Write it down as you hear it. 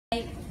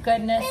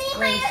goodness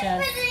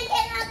gracious.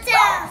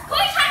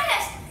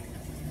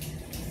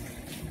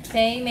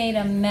 They made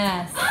a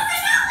mess. Oh my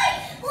God!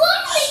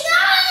 Look, we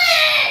got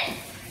it!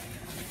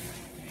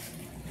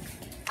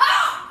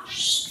 Oh!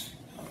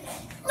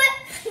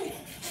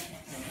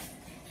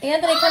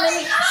 Anthony, come in.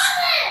 We got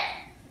it!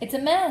 It's a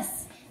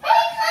mess.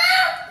 Hey,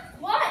 come!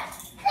 What?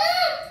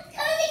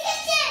 Come in the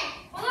kitchen!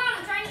 Hold on,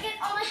 I'm trying to get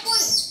all my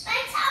coins. My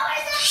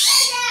tower's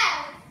upside down.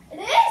 It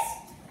is?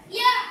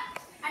 Yeah.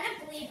 I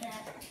didn't believe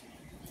that.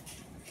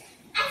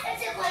 I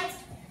fixed it once.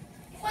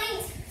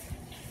 Coins.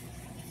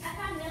 I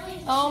found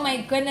millions. Oh my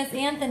goodness,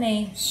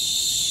 Anthony. Coins.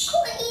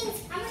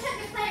 I'm gonna check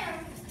your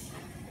playroom.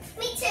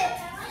 Me too.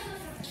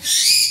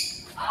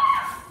 Oh!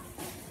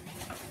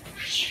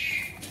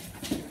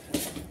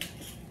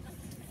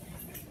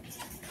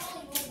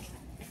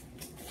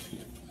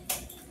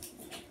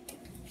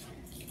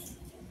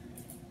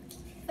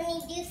 Honey,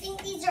 do you think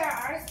these are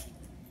ours?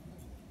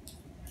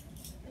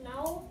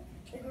 No,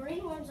 the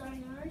green ones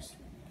aren't ours.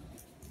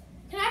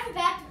 Can I have the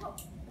back to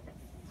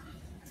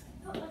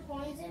put my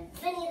coins in?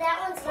 Vinny,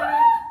 that one's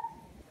mine.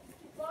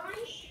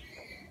 Mine?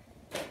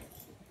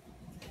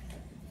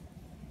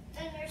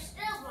 And you're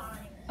still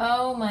mine.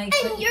 Oh my And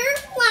goodness. you're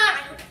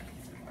mine.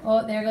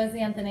 Oh, there goes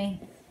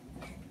Anthony.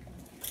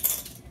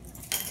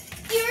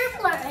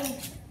 You're mine.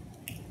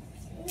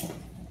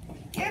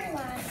 You're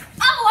mine.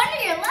 Oh,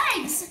 under your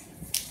legs.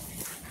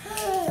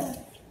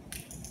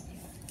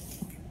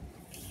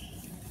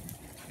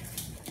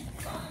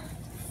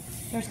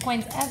 There's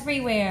coins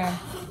everywhere.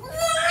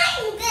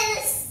 Mine,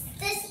 this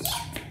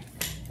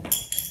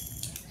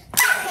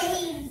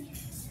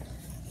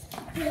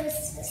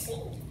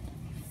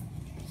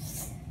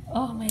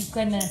Oh my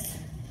goodness.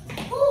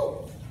 Ooh.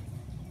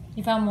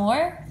 You found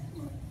more?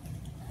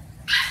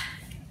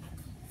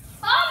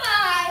 Oh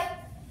my!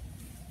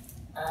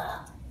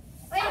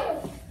 Wait.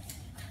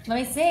 Let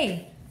me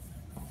see.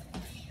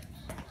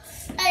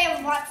 I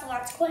have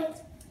lots of coins.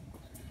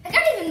 I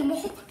got even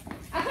more.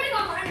 I'm putting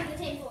all mine on the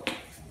table.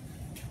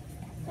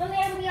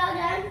 Okay, are we all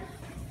done?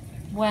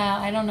 Well,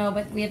 I don't know,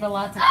 but we have a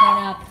lot to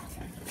clean up.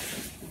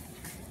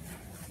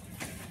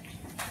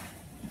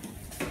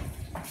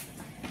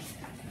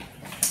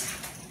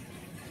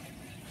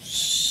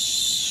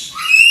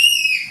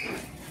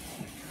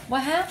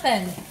 What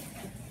happened?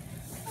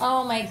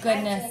 Oh my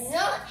goodness.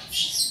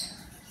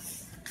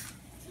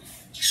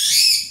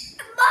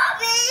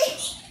 Mommy!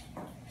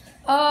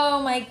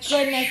 Oh my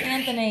goodness,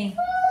 Anthony.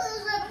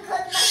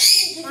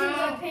 This is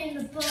a pain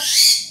in the butt.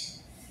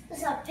 This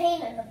is a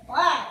pain in the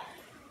butt.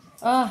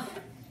 Oh.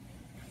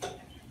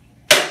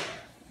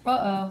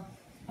 Uh-oh.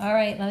 All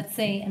right, let's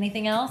see.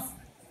 Anything else?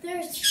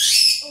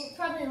 There's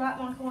probably a lot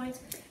more coins.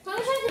 Let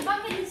me check the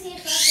bucket and see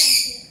if that's